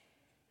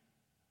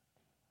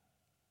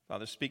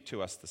Father, speak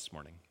to us this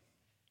morning.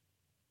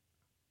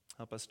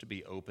 Help us to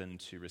be open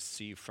to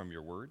receive from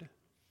your word.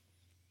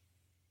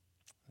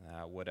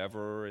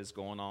 Whatever is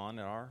going on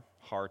in our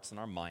hearts and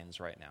our minds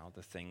right now,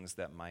 the things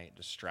that might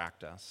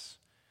distract us,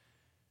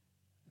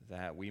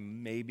 that we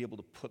may be able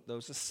to put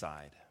those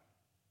aside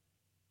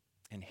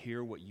and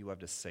hear what you have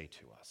to say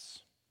to us.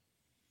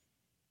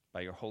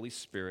 By your Holy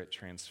Spirit,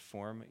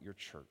 transform your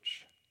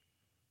church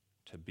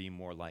to be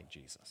more like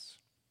Jesus.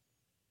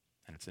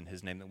 And it's in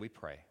his name that we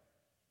pray.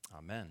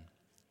 Amen.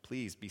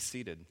 Please be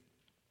seated.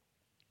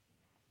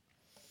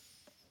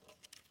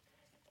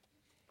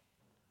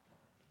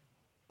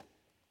 I'd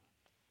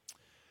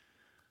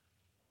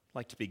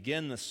like to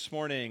begin this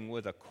morning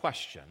with a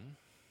question.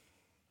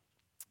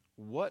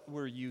 What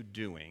were you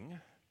doing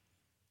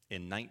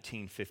in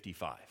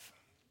 1955?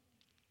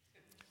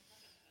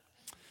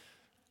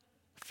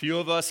 Few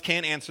of us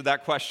can't answer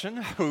that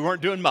question. We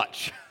weren't doing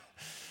much.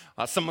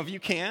 Some of you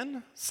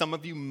can. Some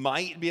of you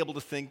might be able to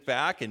think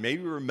back and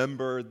maybe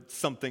remember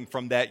something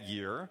from that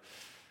year.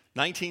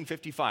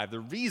 1955.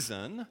 The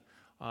reason,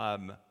 go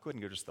ahead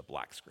and go just the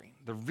black screen.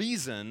 The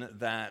reason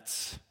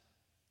that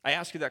I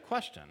ask you that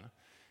question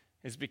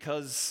is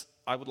because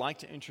I would like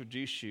to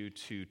introduce you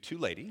to two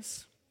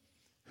ladies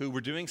who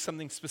were doing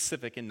something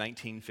specific in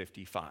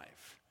 1955.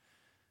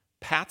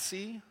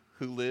 Patsy,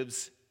 who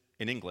lives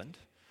in England,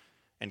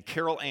 and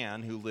Carol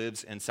Ann, who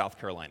lives in South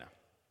Carolina.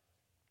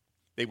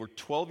 They were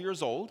 12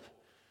 years old,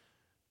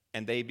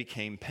 and they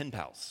became pen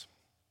pals.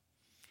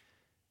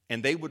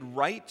 And they would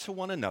write to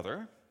one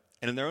another,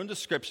 and in their own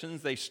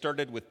descriptions, they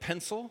started with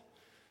pencil,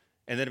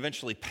 and then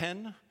eventually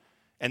pen,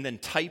 and then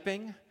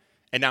typing,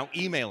 and now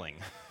emailing.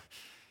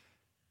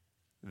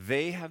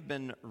 They have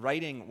been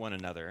writing one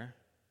another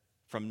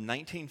from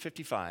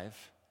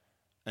 1955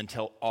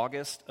 until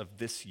August of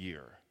this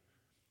year,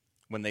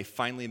 when they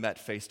finally met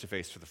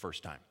face-to-face for the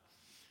first time.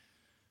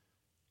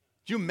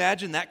 Do you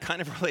imagine that kind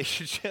of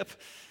relationship?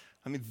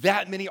 I mean,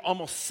 that many,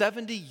 almost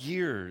 70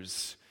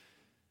 years,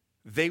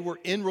 they were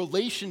in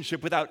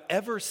relationship without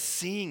ever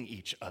seeing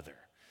each other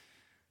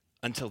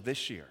until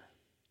this year.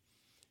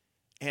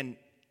 And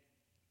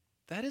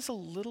that is a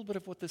little bit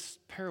of what this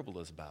parable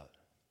is about.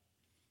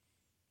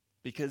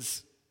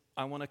 Because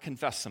I want to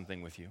confess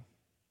something with you.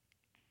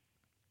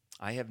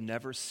 I have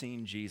never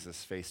seen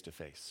Jesus face to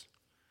face.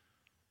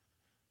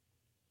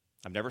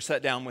 I've never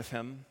sat down with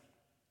him,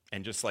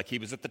 and just like he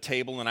was at the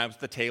table and I was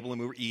at the table and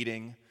we were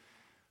eating,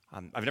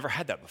 I've never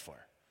had that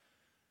before.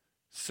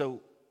 So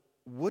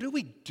what do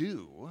we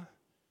do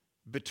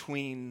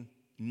between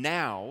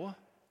now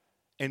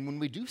and when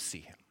we do see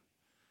him?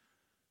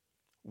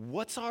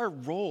 What's our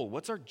role?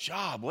 What's our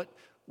job?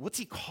 What's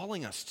he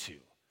calling us to?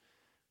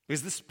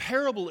 Because this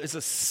parable is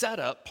a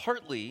setup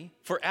partly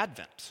for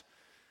Advent.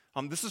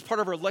 This is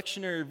part of our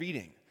lectionary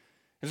reading.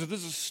 And so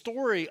this is a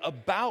story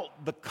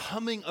about the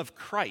coming of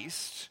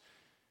Christ,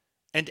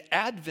 and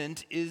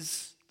Advent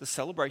is the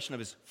celebration of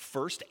his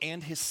first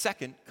and his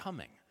second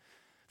coming.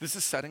 This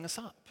is setting us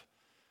up.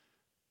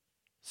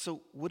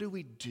 So what do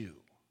we do?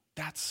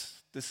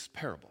 That's this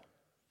parable.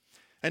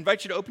 I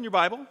invite you to open your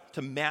Bible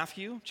to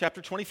Matthew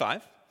chapter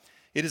 25.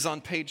 It is on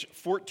page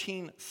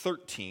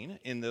 1413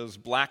 in those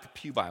black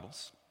pew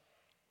Bibles.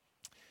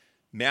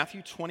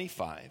 Matthew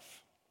 25.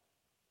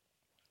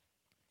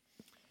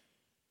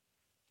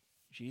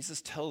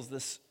 Jesus tells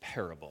this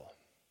parable.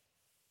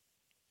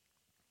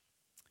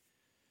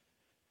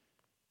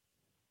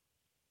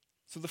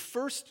 So the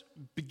first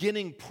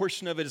beginning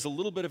portion of it is a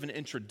little bit of an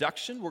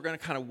introduction. We're going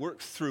to kind of work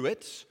through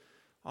it.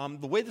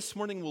 The way this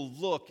morning will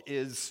look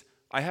is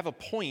I have a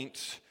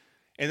point,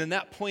 and then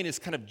that point is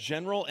kind of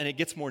general, and it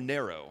gets more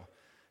narrow.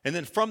 And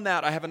then from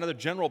that, I have another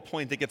general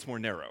point that gets more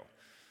narrow.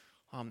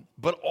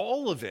 But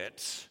all of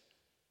it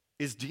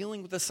is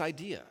dealing with this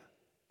idea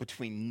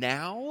between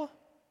now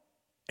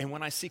and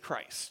when I see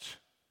Christ.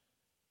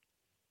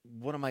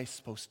 What am I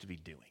supposed to be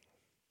doing?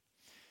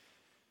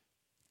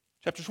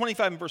 Chapter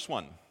 25 and verse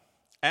 1.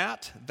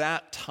 At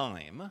that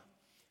time,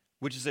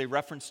 which is a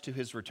reference to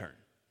his return.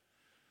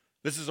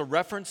 This is a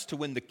reference to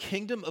when the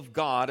kingdom of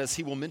God, as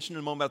he will mention in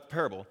a moment about the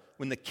parable,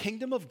 when the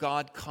kingdom of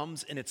God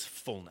comes in its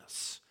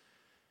fullness.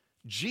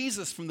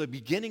 Jesus, from the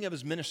beginning of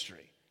his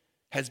ministry,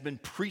 has been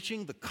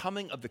preaching the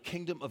coming of the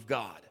kingdom of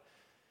God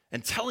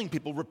and telling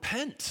people,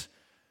 repent.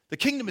 The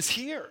kingdom is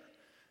here.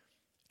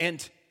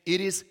 And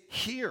it is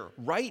here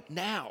right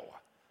now.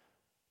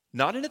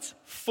 Not in its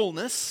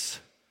fullness,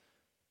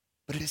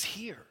 but it is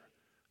here.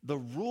 The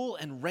rule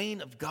and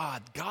reign of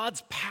God,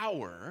 God's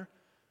power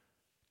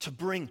to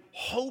bring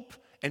hope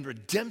and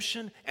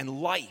redemption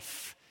and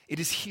life. It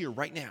is here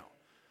right now.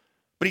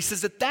 But he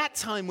says at that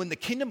time when the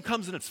kingdom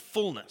comes in its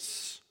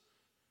fullness,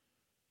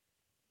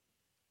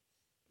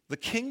 the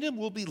kingdom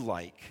will be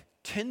like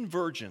 10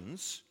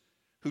 virgins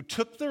who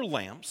took their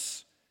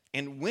lamps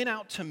and went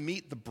out to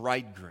meet the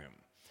bridegroom.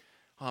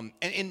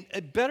 And a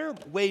better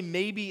way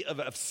maybe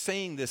of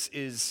saying this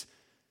is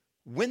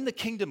when the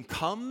kingdom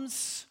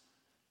comes,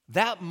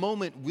 that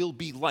moment will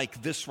be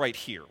like this right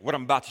here, what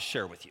I'm about to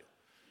share with you.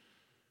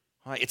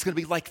 It's going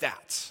to be like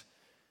that.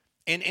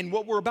 And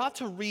what we're about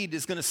to read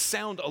is going to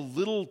sound a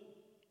little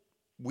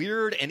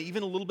weird and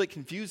even a little bit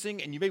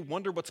confusing, and you may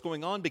wonder what's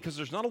going on because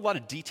there's not a lot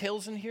of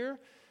details in here,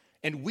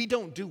 and we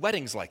don't do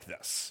weddings like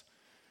this.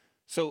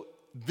 So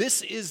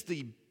this is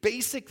the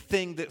basic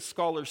thing that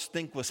scholars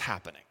think was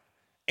happening,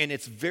 and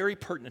it's very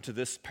pertinent to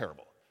this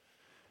parable.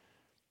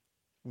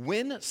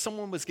 When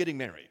someone was getting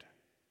married,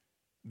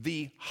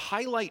 the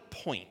highlight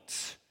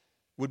point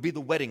would be the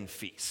wedding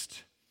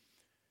feast.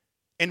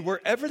 And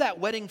wherever that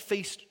wedding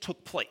feast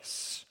took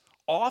place,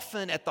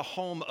 often at the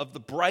home of the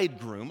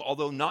bridegroom,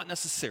 although not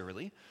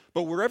necessarily,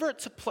 but wherever it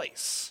took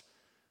place,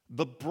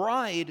 the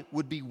bride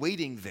would be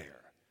waiting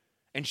there.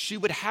 And she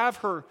would have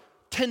her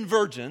 10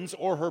 virgins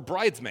or her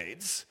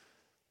bridesmaids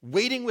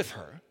waiting with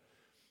her,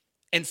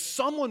 and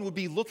someone would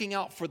be looking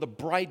out for the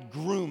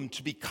bridegroom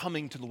to be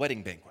coming to the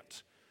wedding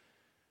banquet.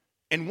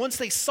 And once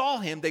they saw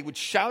him, they would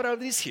shout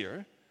out, "He's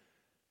here,"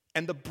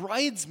 and the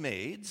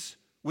bridesmaids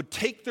would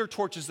take their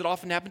torches, that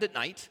often happened at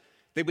night.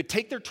 They would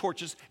take their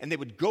torches and they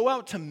would go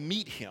out to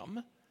meet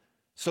him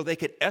so they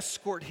could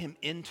escort him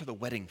into the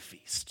wedding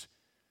feast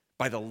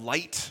by the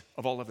light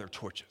of all of their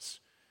torches.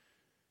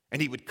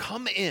 And he would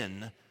come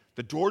in,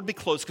 the door would be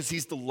closed because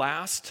he's the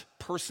last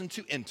person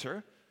to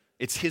enter.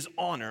 It's his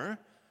honor.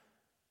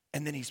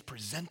 And then he's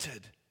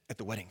presented at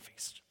the wedding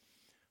feast.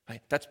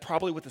 Right? That's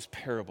probably what this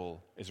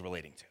parable is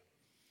relating to.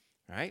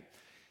 All right?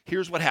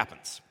 Here's what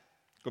happens.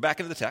 Go back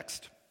into the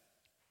text.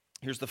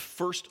 Here's the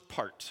first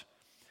part.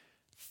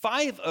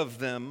 5 of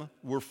them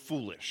were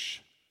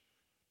foolish.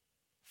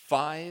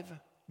 5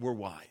 were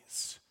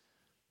wise.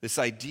 This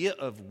idea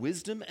of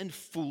wisdom and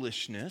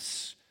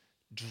foolishness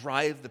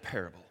drive the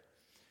parable.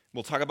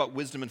 We'll talk about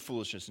wisdom and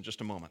foolishness in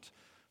just a moment.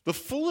 The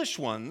foolish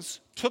ones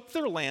took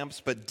their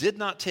lamps but did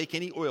not take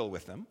any oil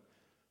with them.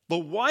 The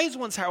wise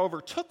ones,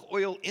 however, took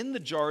oil in the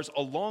jars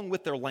along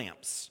with their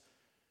lamps.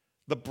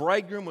 The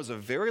bridegroom was a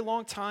very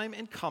long time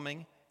in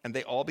coming, and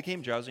they all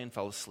became drowsy and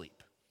fell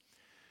asleep.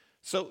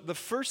 So the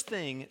first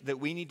thing that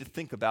we need to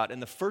think about,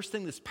 and the first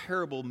thing this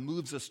parable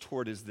moves us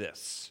toward, is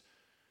this.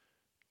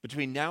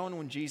 Between now and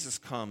when Jesus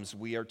comes,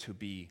 we are to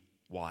be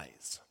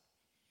wise.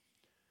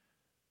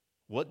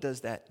 What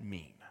does that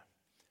mean?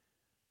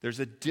 There's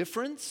a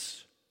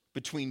difference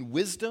between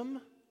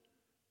wisdom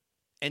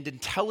and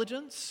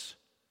intelligence,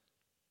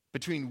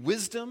 between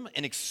wisdom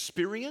and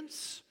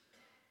experience,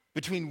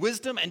 between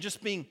wisdom and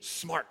just being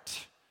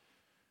smart.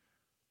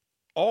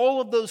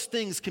 All of those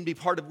things can be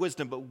part of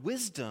wisdom, but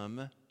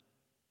wisdom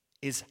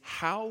is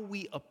how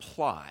we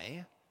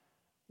apply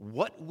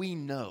what we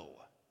know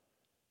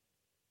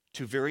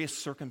to various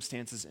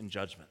circumstances and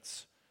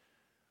judgments.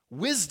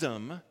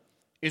 Wisdom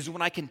is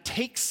when I can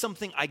take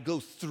something I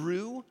go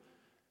through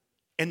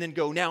and then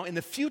go, now in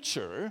the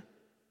future,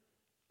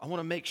 I want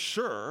to make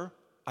sure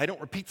I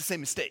don't repeat the same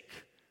mistake.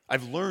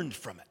 I've learned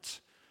from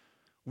it.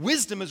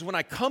 Wisdom is when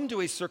I come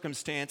to a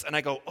circumstance and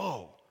I go,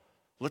 oh,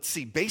 let's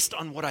see, based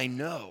on what I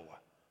know,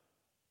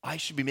 I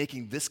should be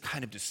making this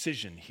kind of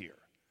decision here.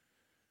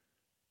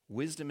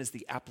 Wisdom is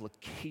the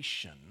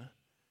application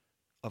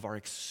of our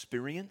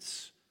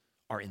experience,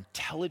 our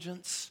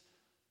intelligence,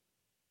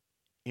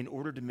 in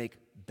order to make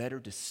better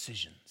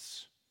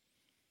decisions.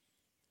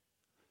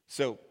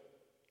 So,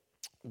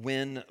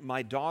 when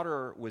my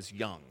daughter was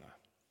young,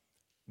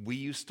 we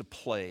used to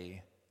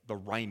play the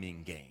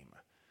rhyming game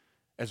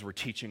as we're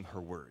teaching her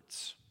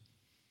words.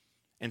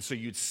 And so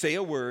you'd say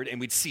a word, and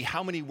we'd see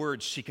how many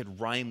words she could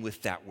rhyme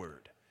with that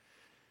word.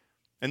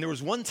 And there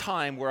was one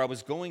time where I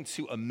was going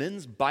to a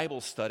men's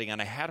Bible study,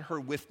 and I had her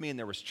with me, and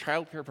there was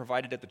childcare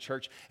provided at the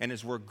church. And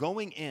as we're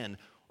going in,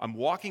 I'm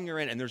walking her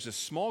in, and there's a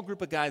small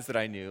group of guys that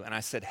I knew, and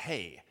I said,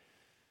 hey,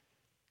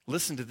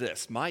 listen to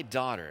this. My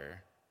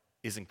daughter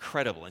is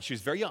incredible, and she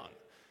was very young,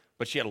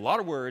 but she had a lot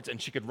of words,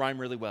 and she could rhyme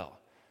really well.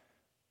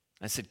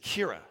 I said,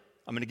 Kira,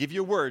 I'm going to give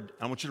you a word,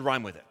 and I want you to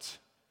rhyme with it.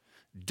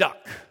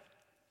 Duck.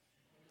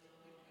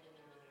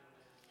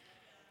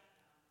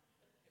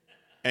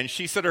 And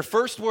she said her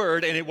first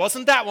word, and it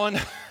wasn't that one,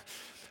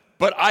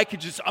 but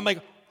I'm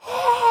like,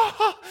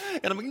 oh,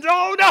 and I'm like,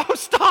 no,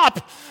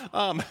 stop.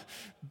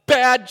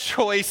 Bad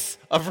choice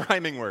of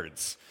rhyming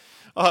words.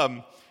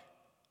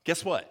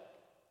 Guess what?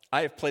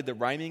 I have played the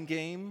rhyming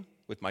game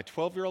with my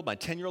 12-year-old, my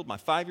 10-year-old, my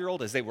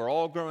 5-year-old as they were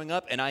all growing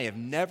up, and I have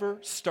never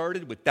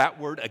started with that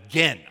word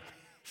again.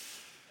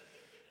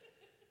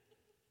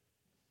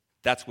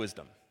 That's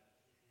wisdom.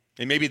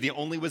 It may be the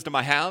only wisdom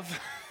I have,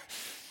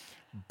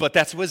 but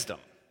that's wisdom.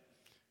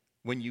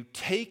 When you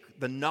take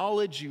the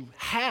knowledge you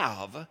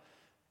have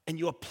and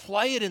you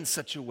apply it in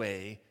such a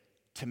way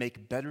to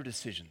make better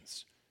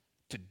decisions,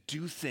 to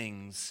do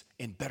things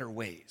in better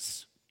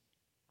ways.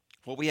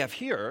 What we have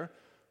here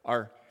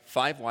are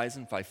 5 wise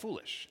and 5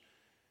 foolish.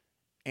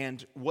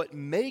 And what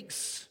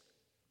makes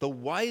the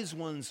wise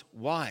ones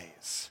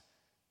wise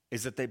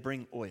is that they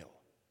bring oil.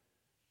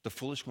 The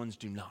foolish ones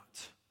do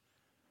not.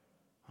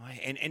 All right?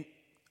 And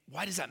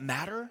why does that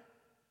matter?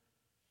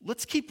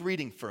 Let's keep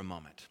reading for a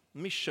moment.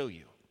 Let me show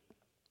you.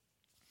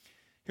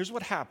 Here's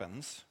what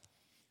happens.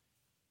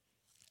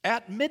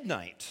 At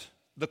midnight,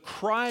 the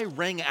cry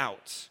rang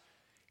out,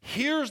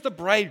 "Here's the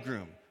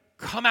bridegroom,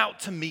 come out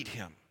to meet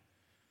him."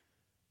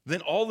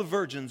 Then all the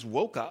virgins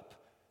woke up,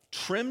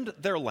 trimmed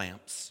their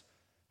lamps.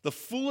 The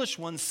foolish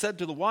ones said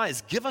to the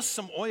wise, "Give us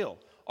some oil.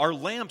 Our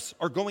lamps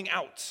are going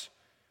out."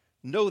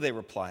 "No," they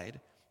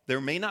replied,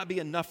 "there may not be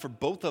enough for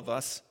both of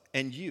us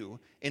and you.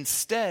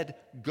 Instead,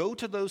 go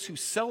to those who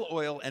sell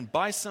oil and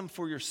buy some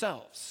for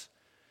yourselves."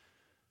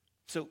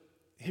 So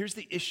here's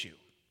the issue.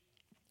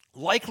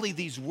 Likely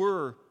these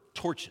were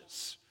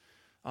torches,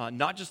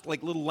 not just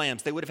like little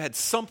lamps. They would have had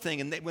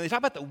something, and when they talk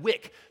about the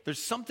wick,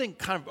 there's something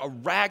kind of a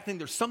rag thing,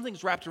 there's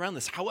something's wrapped around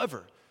this.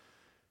 However,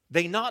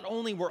 they not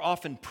only were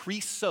often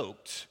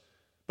pre-soaked,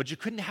 but you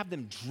couldn't have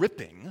them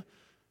dripping.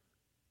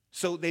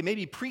 So they may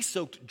be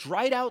pre-soaked,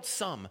 dried out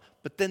some,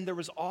 but then there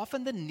was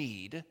often the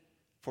need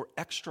for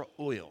extra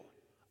oil,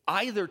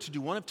 either to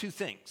do one of two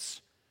things.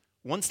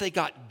 Once they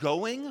got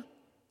going,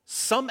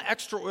 some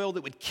extra oil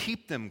that would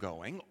keep them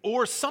going,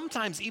 or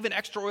sometimes even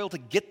extra oil to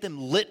get them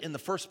lit in the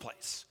first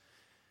place.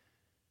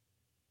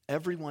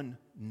 Everyone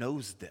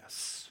knows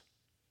this.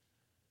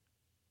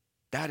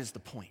 That is the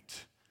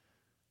point.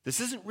 This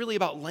isn't really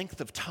about length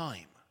of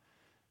time,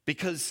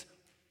 because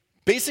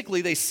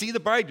basically they see the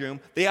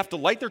bridegroom, they have to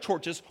light their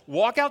torches,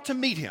 walk out to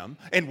meet him,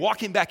 and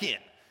walk him back in.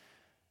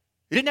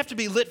 It didn't have to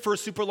be lit for a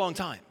super long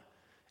time.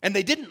 And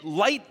they didn't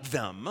light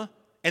them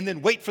and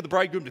then wait for the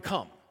bridegroom to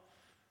come.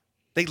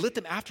 They lit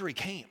them after he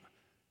came.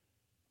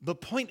 The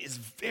point is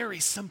very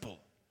simple.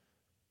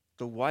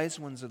 The wise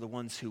ones are the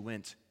ones who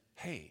went,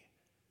 "Hey,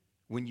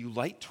 when you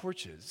light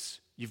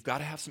torches, you've got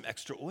to have some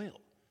extra oil."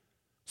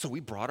 So we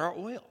brought our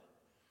oil.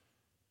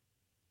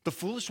 The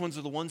foolish ones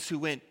are the ones who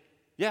went,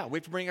 "Yeah,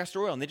 wait for bringing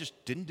extra oil," and they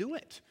just didn't do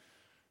it.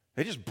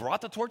 They just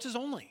brought the torches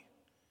only.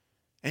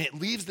 And it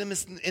leaves them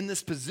in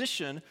this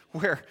position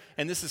where,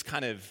 and this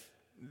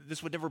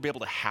would never be able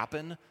to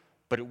happen,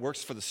 but it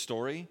works for the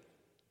story.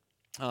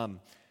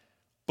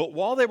 But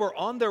while they were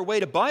on their way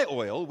to buy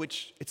oil,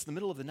 which it's the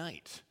middle of the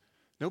night,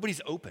 nobody's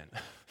open,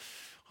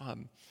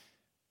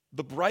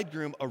 the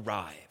bridegroom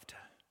arrived.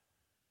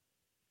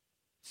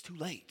 It's too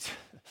late.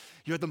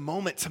 You had the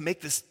moment to make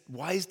this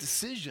wise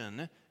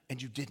decision,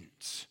 and you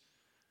didn't.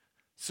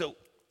 So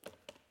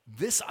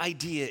this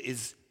idea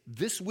is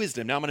this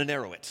wisdom. Now I'm going to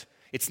narrow it.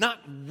 It's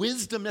not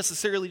wisdom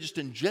necessarily just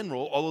in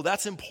general, although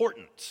that's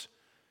important.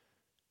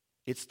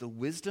 It's the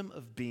wisdom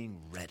of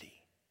being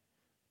ready.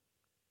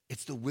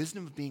 It's the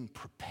wisdom of being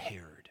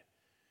prepared.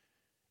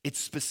 It's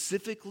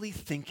specifically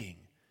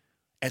thinking,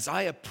 as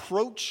I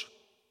approach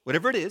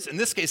whatever it is, in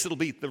this case it'll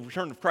be the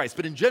return of Christ,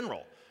 but in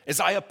general, as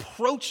I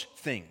approach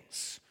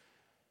things,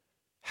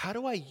 how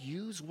do I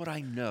use what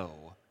I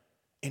know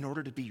in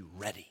order to be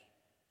ready?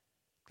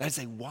 That is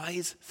a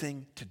wise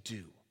thing to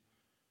do.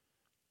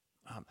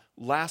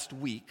 Last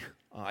week,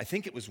 I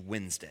think it was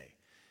Wednesday,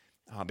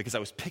 because I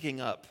was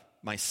picking up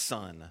my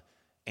son,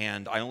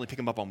 and I only pick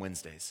him up on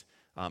Wednesdays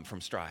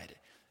from Stride.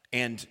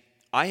 And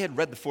I had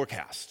read the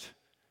forecast,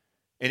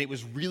 and it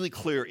was really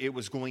clear it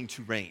was going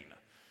to rain.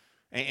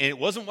 And it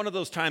wasn't one of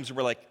those times where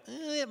we're like,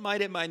 it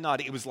might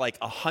not. It was like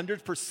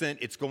 100%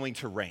 it's going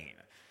to rain.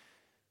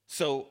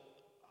 So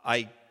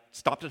I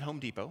stopped at Home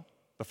Depot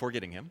before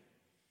getting him,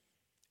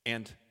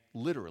 and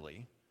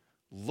literally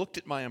looked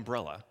at my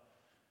umbrella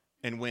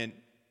and went,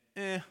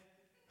 and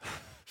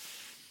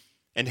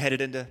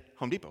headed into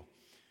Home Depot.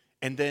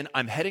 And then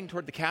I'm heading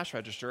toward the cash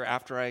register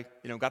after I,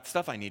 got the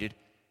stuff I needed,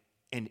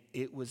 and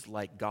it was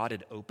like God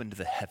had opened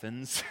the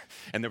heavens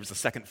and there was a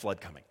second flood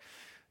coming.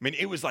 I mean,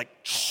 it was like,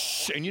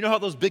 and you know how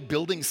those big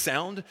buildings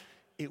sound?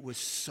 It was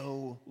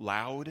so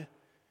loud.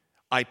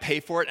 I pay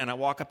for it and I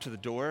walk up to the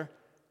door,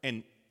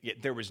 and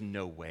yet there was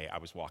no way I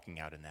was walking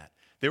out in that.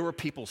 There were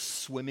people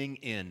swimming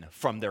in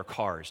from their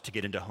cars to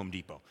get into Home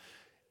Depot.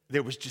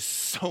 There was just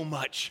so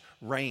much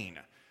rain.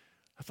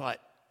 I thought,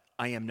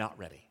 I am not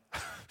ready.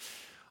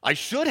 I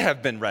should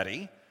have been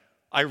ready.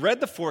 I read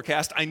the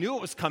forecast. I knew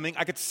it was coming.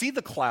 I could see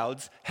the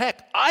clouds.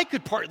 Heck, I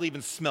could partly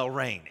even smell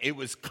rain. It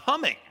was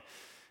coming.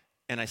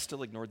 And I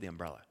still ignored the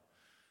umbrella.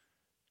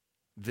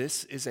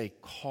 This is a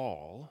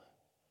call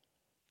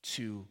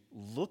to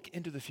look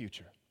into the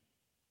future,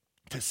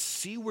 to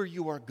see where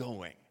you are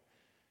going,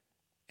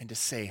 and to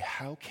say,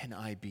 how can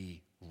I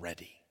be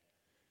ready?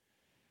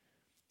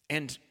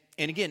 And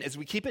again, as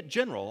we keep it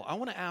general, I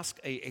want to ask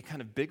a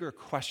kind of bigger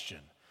question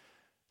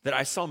that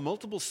I saw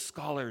multiple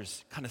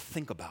scholars kind of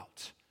think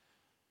about.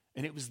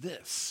 And it was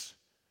this.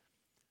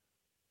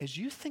 As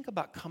you think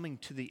about coming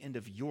to the end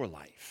of your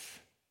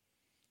life,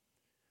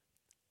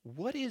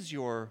 what is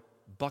your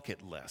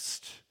bucket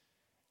list?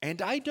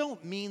 And I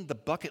don't mean the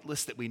bucket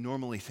list that we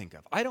normally think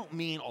of. I don't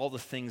mean all the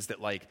things that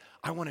like,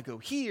 I want to go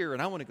here,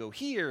 and I want to go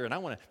here, and I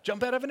want to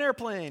jump out of an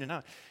airplane.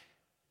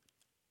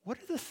 What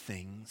are the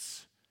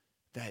things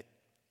that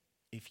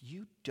if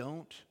you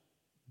don't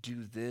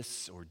do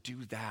this or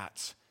do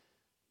that,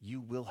 you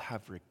will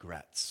have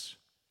regrets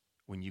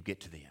when you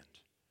get to the end?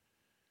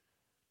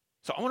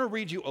 So I want to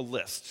read you a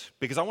list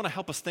because I want to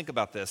help us think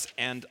about this,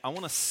 and I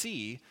want to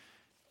see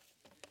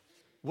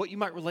what you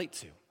might relate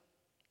to.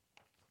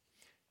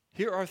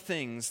 Here are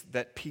things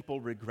that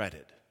people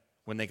regretted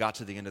when they got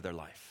to the end of their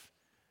life.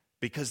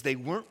 because they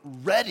weren't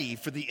ready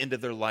for the end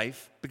of their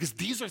life, because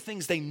these are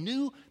things they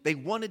knew they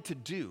wanted to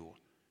do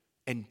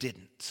and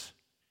didn't.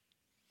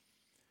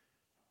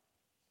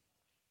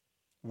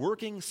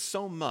 Working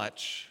so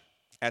much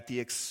at the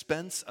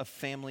expense of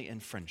family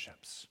and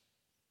friendships.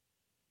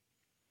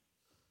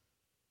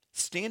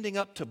 Standing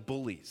up to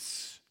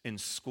bullies in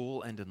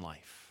school and in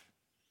life.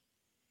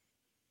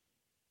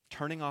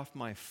 Turning off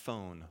my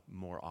phone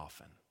more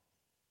often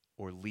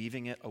or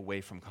leaving it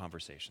away from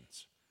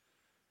conversations.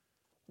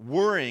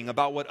 Worrying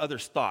about what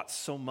others thought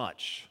so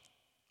much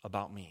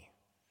about me.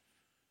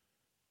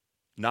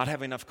 Not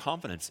having enough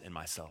confidence in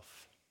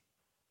myself.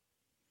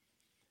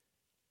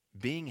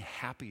 Being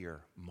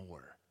happier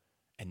more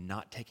and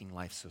not taking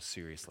life so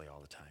seriously all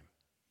the time.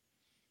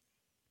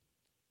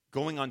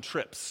 Going on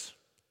trips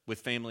with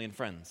family and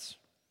friends.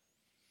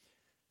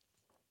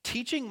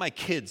 Teaching my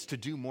kids to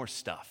do more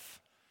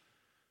stuff.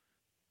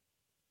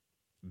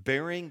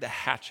 Burying the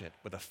hatchet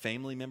with a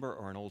family member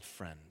or an old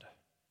friend.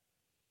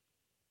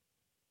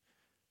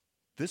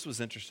 This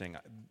was interesting.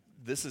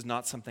 This is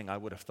not something I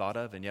would have thought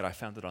of, and yet I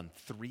found it on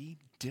 3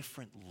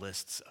 different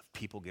lists of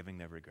people giving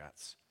their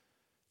regrets.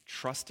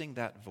 Trusting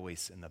that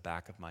voice in the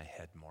back of my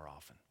head more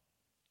often.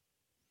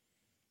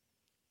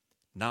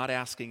 Not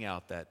asking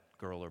out that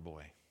girl or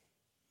boy.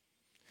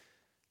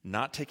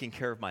 Not taking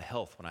care of my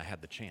health when I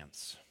had the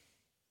chance.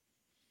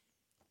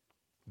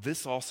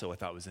 This also I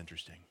thought was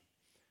interesting.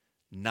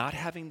 Not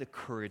having the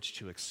courage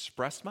to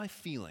express my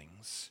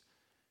feelings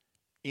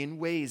in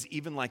ways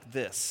even like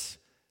this.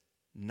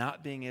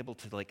 Not being able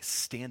to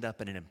stand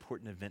up at an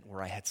important event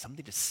where I had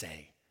something to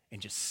say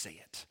and just say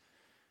it.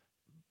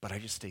 But I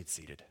just stayed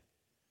seated.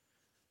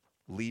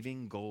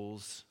 Leaving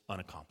goals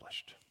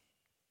unaccomplished.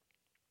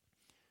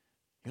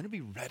 You want to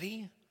be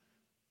ready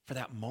for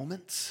that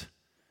moment?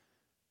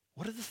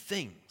 What are the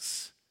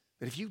things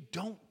that if you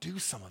don't do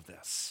some of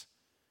this,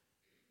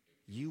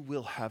 you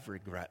will have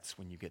regrets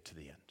when you get to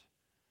the end?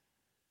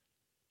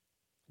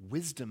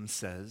 Wisdom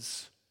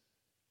says,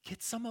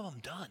 get some of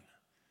them done.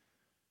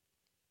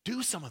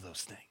 Do some of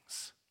those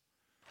things.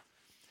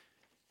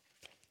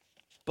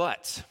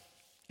 But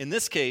in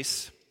this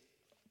case,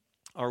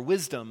 our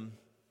wisdom,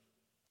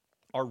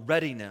 our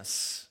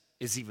readiness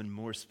is even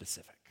more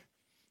specific.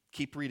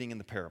 Keep reading in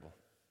the parable.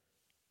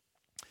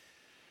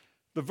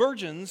 The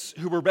virgins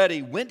who were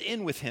ready went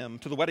in with him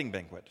to the wedding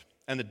banquet,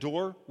 and the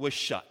door was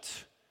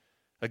shut.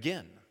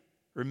 Again,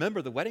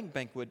 remember the wedding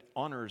banquet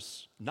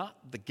honors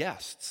not the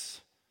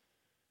guests.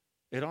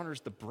 It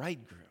honors the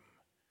bridegroom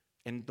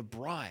and the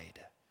bride.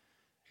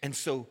 And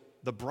so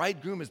the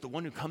bridegroom is the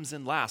one who comes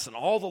in last, and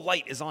all the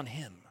light is on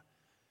him.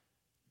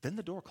 Then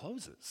the door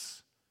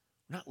closes.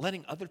 We're not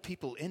letting other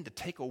people in to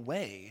take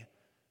away.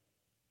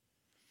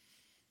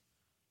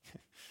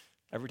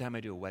 Every time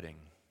I do a wedding,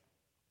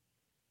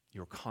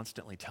 you're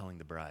constantly telling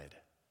the bride,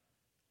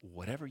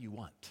 whatever you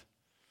want.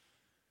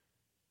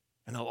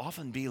 And they'll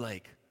often be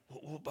like,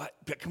 well,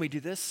 but can we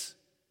do this?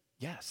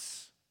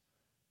 Yes.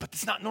 But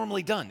it's not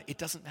normally done. It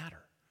doesn't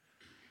matter.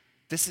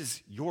 This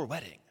is your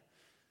wedding.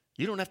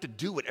 You don't have to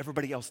do what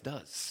everybody else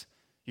does.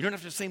 You don't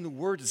have to say the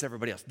words as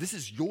everybody else. This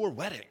is your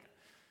wedding.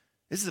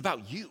 This is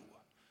about you.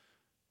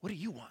 What do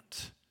you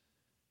want?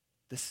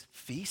 This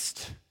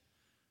feast?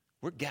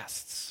 We're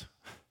guests.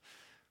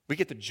 We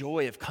get the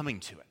joy of coming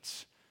to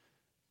it.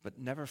 But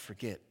never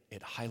forget,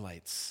 it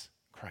highlights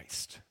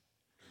Christ.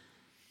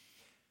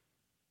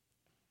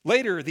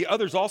 Later, the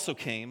others also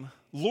came.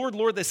 Lord,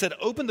 Lord, they said,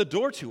 open the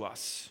door to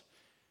us.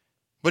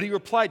 But he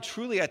replied,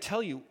 truly, I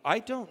tell you, I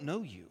don't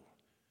know you.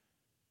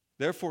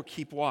 Therefore,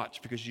 keep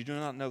watch, because you do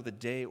not know the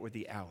day or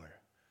the hour.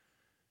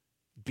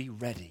 Be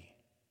ready.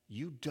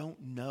 You don't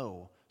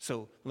know.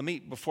 So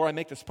before I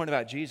make this point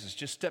about Jesus,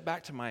 just step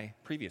back to my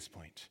previous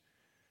point.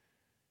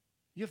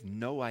 You have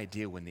no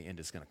idea when the end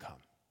is going to come.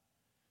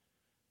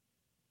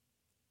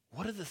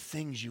 What are the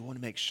things you want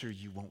to make sure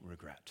you won't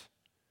regret?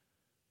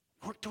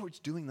 Work towards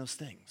doing those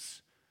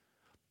things.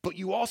 But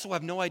you also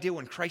have no idea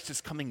when Christ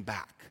is coming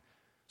back.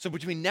 So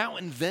between now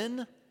and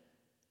then,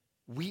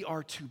 we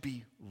are to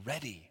be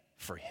ready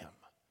for him.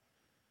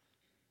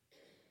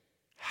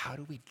 How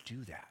do we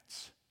do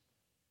that?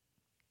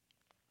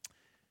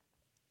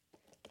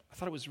 I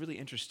thought it was really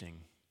interesting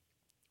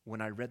when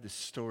I read this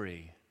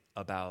story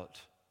about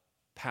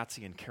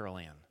Patsy and Carol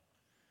Ann.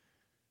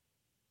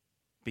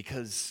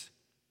 Because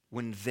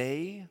when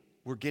they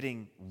were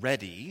getting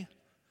ready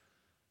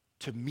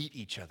to meet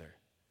each other,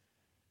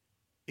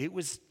 it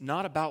was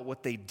not about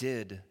what they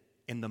did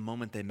in the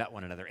moment they met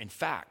one another. In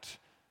fact,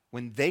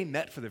 when they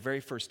met for the very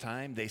first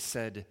time, they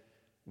said,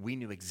 we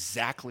knew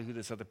exactly who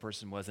this other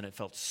person was, and it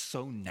felt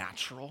so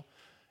natural.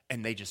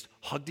 And they just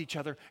hugged each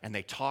other, and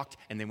they talked,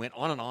 and they went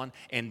on.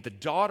 And the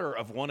daughter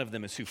of one of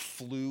them is who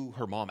flew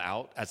her mom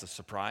out as a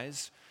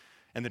surprise.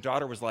 And the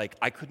daughter was like,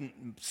 I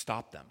couldn't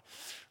stop them.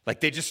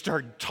 They just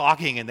started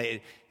talking,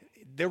 and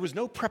there was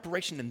no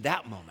preparation in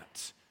that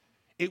moment.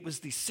 It was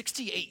the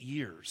 68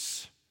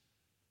 years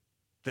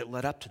that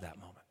led up to that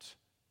moment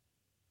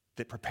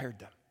that prepared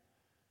them.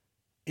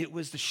 It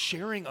was the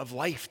sharing of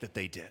life that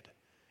they did.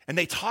 And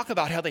they talk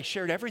about how they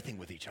shared everything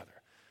with each other.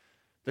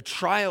 The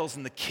trials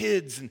and the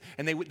kids,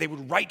 and they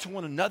would write to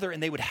one another,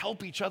 and they would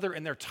help each other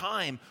in their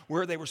time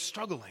where they were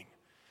struggling.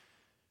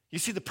 You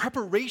see, the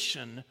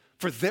preparation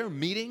for their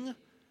meeting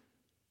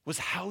was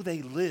how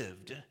they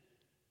lived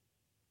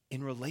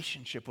in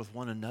relationship with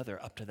one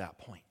another up to that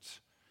point.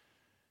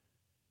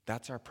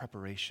 That's our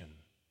preparation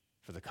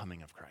for the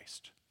coming of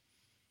Christ.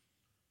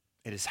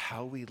 It is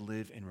how we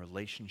live in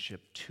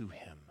relationship to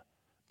him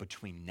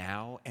between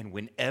now and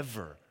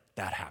whenever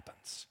that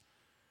happens.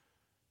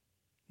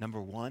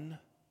 Number one,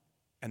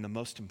 and the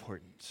most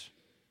important,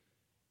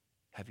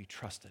 have you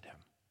trusted him?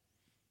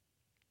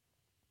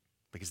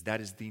 Because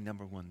that is the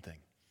number one thing.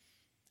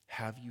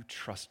 Have you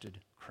trusted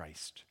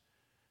Christ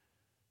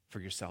for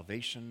your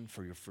salvation,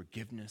 for your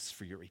forgiveness,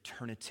 for your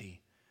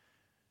eternity?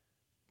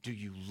 Do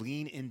you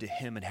lean into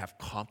him and have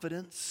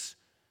confidence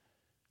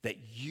that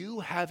you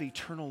have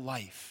eternal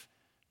life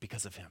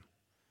because of him?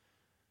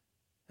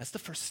 That's the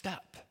first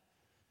step.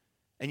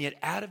 And yet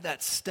out of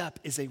that step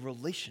is a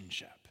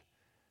relationship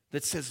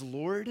that says,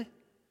 Lord,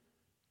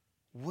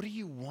 what do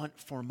you want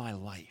for my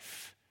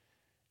life?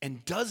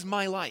 And does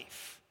my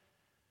life,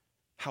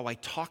 how I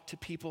talk to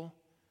people,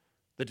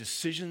 the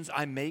decisions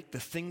I make, the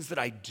things that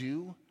I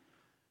do,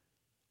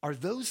 are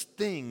those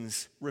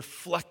things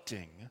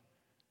reflecting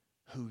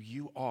who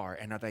you are,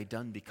 and are they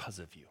done because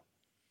of you?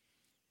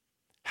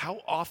 How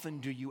often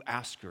do you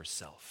ask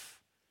yourself?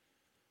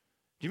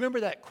 Do you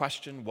remember that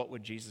question, what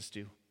would Jesus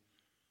do?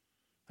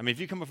 I mean, if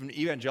you come from an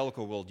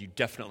evangelical world, you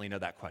definitely know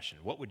that question.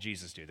 What would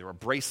Jesus do? There were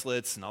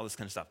bracelets and all this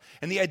kind of stuff.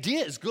 And the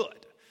idea is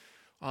good.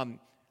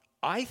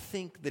 I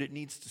think that it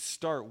needs to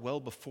start well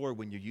before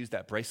when you use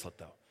that bracelet,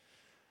 though.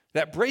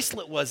 That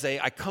bracelet was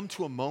I come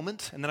to a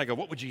moment, and then I go,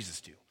 what would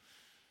Jesus do?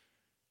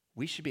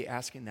 We should be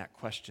asking that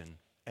question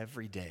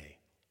every day,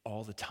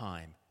 all the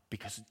time,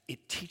 because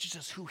it teaches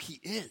us who he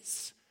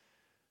is.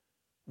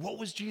 What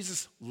was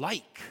Jesus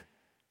like?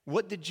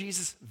 What did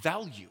Jesus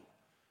value?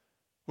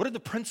 What are the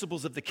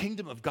principles of the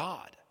kingdom of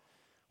God?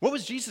 What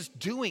was Jesus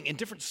doing in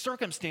different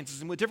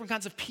circumstances and with different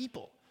kinds of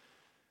people?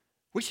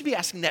 We should be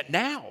asking that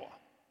now,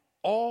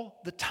 all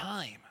the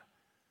time,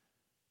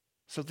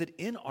 so that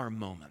in our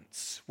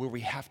moments where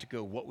we have to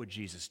go, what would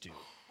Jesus do?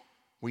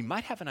 We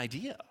might have an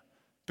idea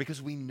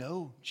because we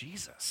know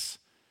Jesus.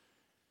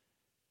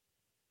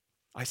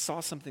 I saw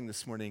something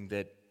this morning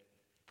that,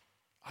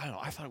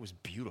 I thought it was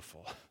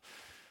beautiful.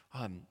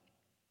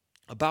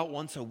 About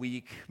once a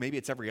week, maybe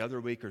it's every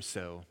other week or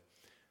so,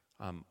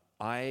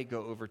 I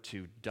go over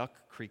to Duck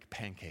Creek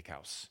Pancake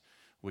House,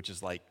 which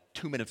is like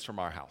 2 minutes from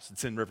our house.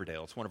 It's in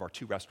Riverdale. It's one of our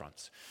 2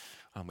 restaurants.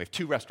 We have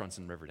 2 restaurants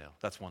in Riverdale.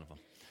 That's one of them.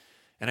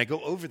 And I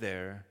go over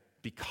there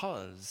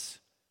because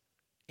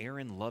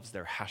Erin loves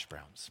their hash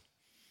browns.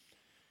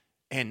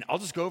 And I'll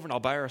just go over and I'll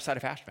buy her a side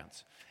of hash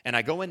browns. And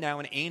I go in now,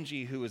 and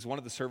Angie, who is one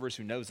of the servers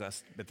who knows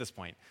us at this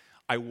point,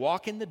 I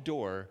walk in the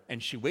door,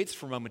 and she waits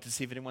for a moment to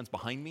see if anyone's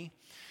behind me.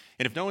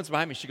 And if no one's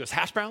behind me, she goes,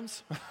 hash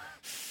browns?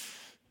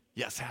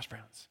 Yes, hash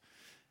browns.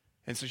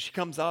 And so she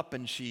comes up,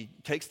 and she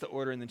takes the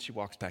order, and then she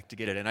walks back to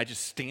get it. And I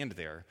just stand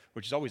there,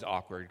 which is always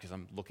awkward because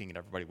I'm looking at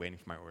everybody waiting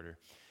for my order.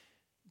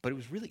 But it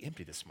was really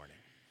empty this morning.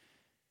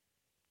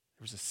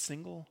 There was a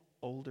single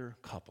older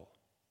couple.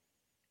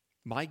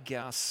 My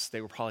guess, they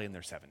were probably in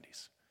their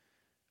 70s.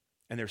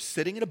 And they're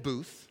sitting in a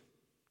booth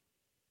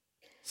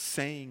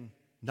saying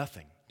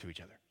nothing to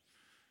each other.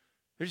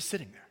 They're just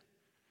sitting there.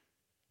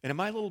 And in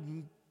my little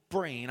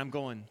brain, I'm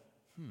going,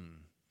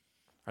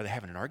 are they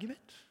having an argument?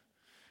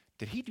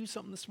 Did he do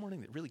something this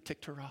morning that really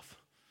ticked her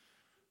off?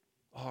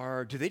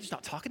 Or do they just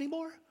not talk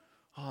anymore?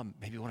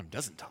 Maybe one of them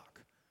doesn't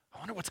talk. I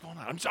wonder what's going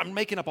on. I'm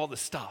making up all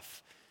this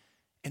stuff.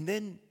 And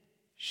then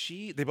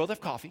they both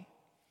have coffee.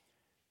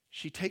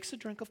 She takes a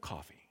drink of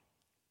coffee,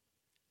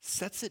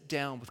 sets it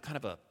down with kind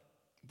of a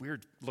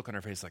weird look on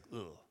her face like,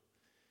 ugh.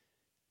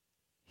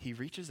 He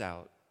reaches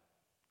out,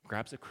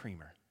 grabs a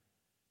creamer,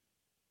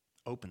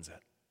 opens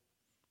it,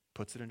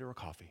 puts it into her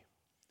coffee,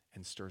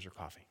 and stirs her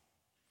coffee.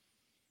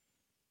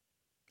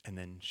 And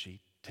then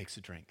she takes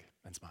a drink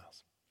and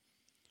smiles.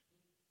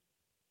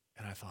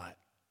 And I thought,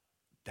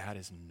 that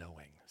is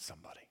knowing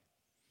somebody.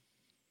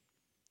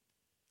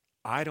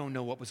 I don't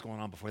know what was going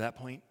on before that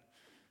point,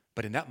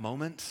 but in that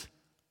moment,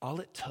 all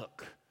it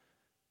took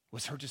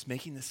was her just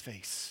making this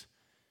face.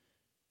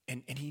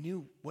 And he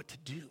knew what to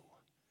do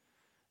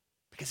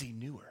because he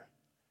knew her.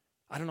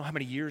 I don't know how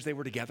many years they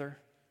were together.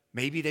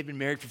 Maybe they'd been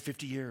married for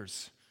 50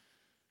 years.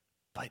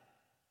 But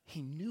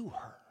he knew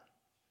her.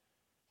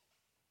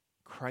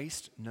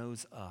 Christ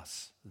knows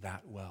us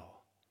that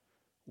well.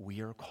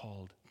 We are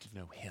called to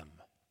know him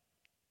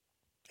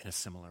in a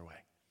similar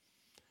way.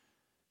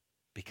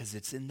 Because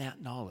it's in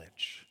that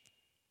knowledge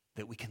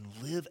that we can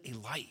live a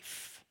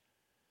life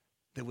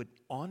that would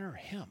honor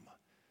him.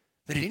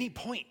 That at any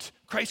point,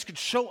 Christ could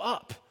show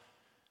up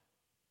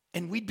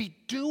and we'd be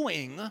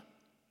doing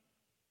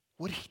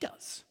what he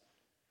does.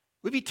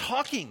 We'd be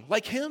talking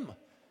like him.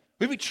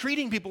 We'd be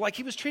treating people like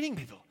he was treating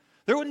people.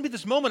 There wouldn't be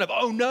this moment of,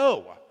 oh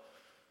no.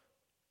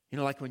 You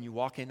know, like when you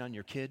walk in on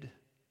your kid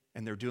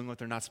and they're doing what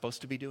they're not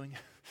supposed to be doing?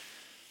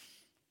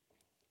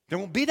 There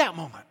won't be that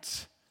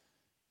moment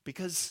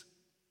because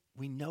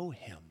we know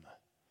him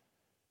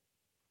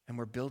and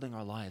we're building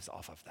our lives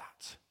off of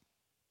that.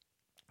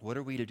 What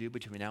are we to do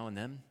between now and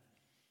then?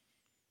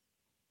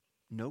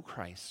 Know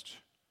Christ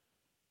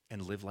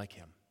and live like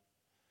him.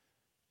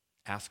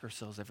 Ask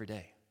ourselves every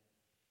day,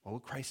 what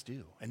would Christ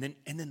do? And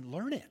then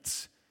learn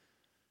it.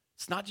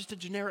 It's not just a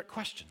generic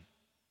question.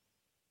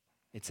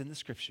 It's in the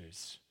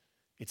scriptures.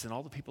 It's in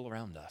all the people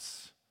around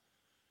us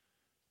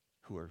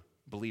who are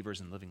believers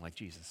and living like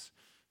Jesus.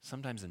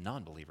 Sometimes in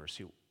non-believers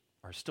who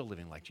are still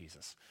living like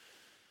Jesus.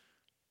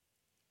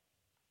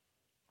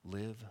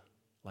 Live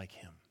like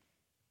him.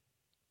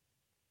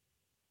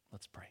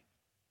 Let's pray.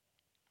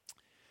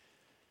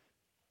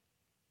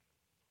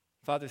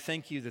 Father,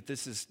 thank you that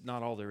this is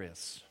not all there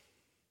is.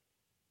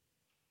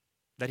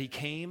 That he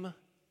came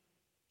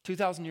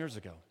 2,000 years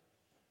ago,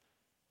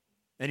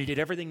 and he did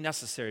everything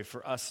necessary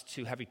for us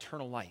to have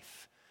eternal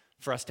life,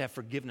 for us to have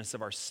forgiveness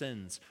of our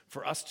sins,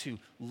 for us to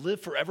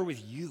live forever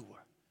with you.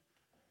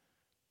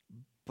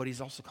 But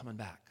he's also coming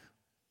back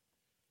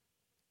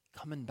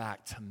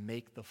to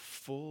make the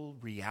full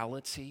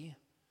reality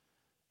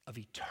of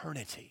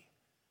eternity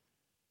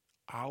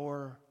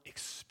our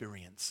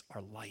experience,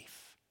 our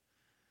life.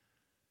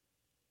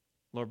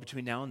 Lord,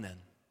 between now and then,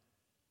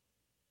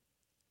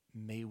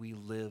 may we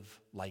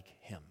live like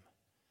him.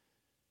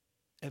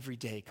 Every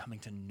day coming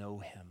to know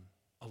him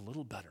a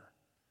little better.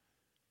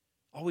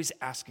 Always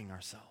asking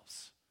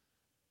ourselves,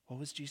 what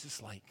was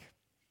Jesus like?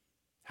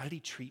 How did he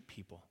treat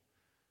people?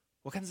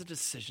 What kinds of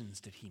decisions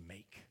did he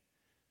make?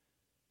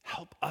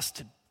 Help us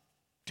to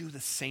do the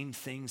same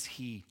things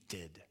he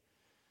did,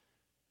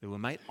 that we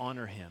might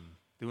honor him,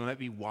 that we might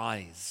be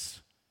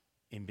wise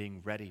in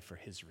being ready for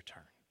his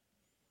return.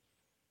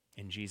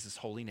 In Jesus'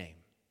 holy name,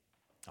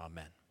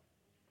 amen.